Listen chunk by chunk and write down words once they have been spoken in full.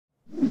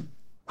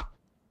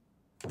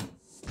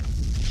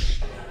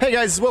Hey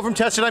guys, Will from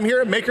Tested. I'm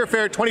here at Maker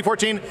Faire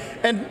 2014,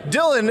 and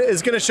Dylan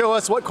is going to show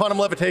us what quantum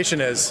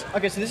levitation is.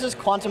 Okay, so this is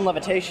quantum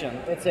levitation.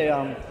 It's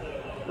a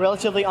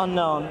relatively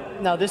unknown.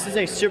 Now this is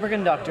a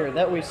superconductor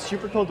that we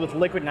supercooled with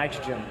liquid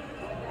nitrogen,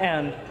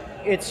 and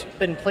it's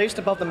been placed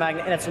above the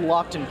magnet and it's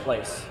locked in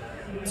place.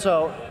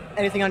 So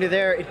anything under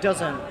there, it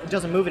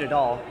doesn't move it at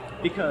all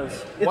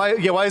because why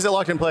is it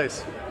locked in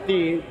place?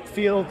 The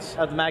fields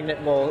of the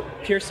magnet will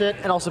pierce it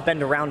and also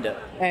bend around it.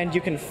 And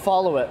you can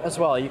follow it as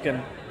well. You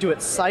can do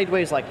it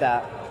sideways like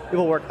that. It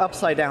will work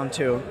upside down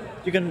too.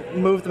 You can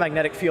move the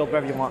magnetic field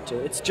wherever you want to.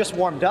 It's just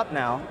warmed up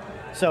now,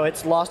 so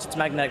it's lost its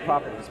magnetic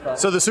properties. But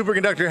so the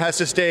superconductor has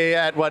to stay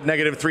at what,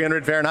 negative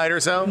 300 Fahrenheit or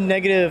so?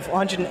 Negative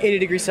 180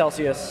 degrees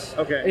Celsius.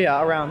 Okay.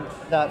 Yeah, around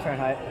that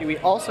Fahrenheit. We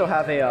also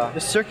have the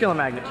circular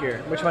magnet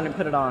here, which when you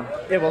put it on,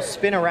 it will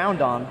spin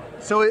around on.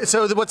 So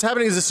what's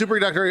happening is the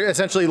superconductor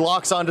essentially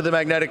locks onto the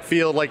magnetic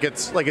field like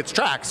it's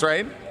tracks,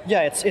 right?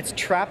 Yeah, it's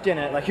trapped in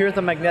it. Like here's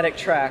the magnetic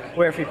track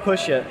where if we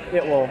push it,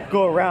 it will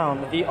go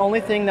around. The only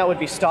thing that would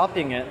be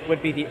stopping it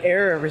would be the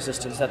air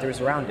resistance that there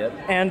is around it.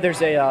 And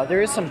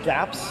there is some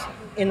gaps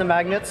in the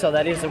magnet, so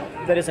that is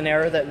an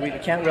error that we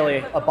can't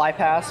really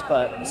bypass.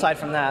 But aside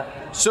from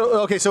that,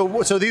 so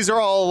these are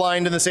all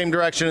aligned in the same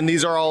direction, and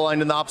these are all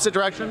aligned in the opposite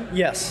direction.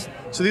 Yes.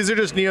 So these are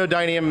just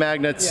neodymium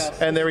magnets,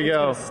 yes. And there we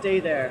go. Stay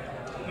there.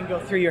 You can go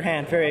through your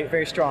hand, very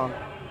very strong.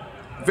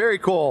 Very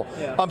cool.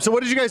 Yeah. So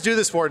what did you guys do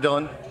this for,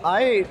 Dylan?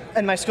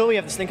 In my school we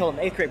have this thing called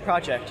an 8th grade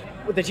project.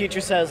 The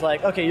teacher says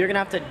like, okay, you're gonna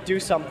have to do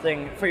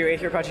something for your 8th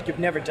grade project you've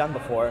never done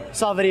before.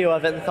 Saw a video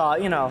of it and thought,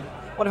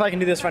 what if I can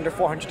do this for under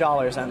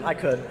 $400? And I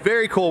could.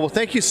 Very cool. Well,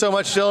 thank you so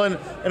much, Dylan.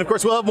 And of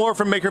course, we'll have more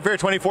from Maker Faire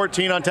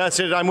 2014 on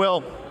Tested. I'm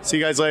Will. See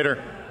you guys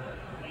later.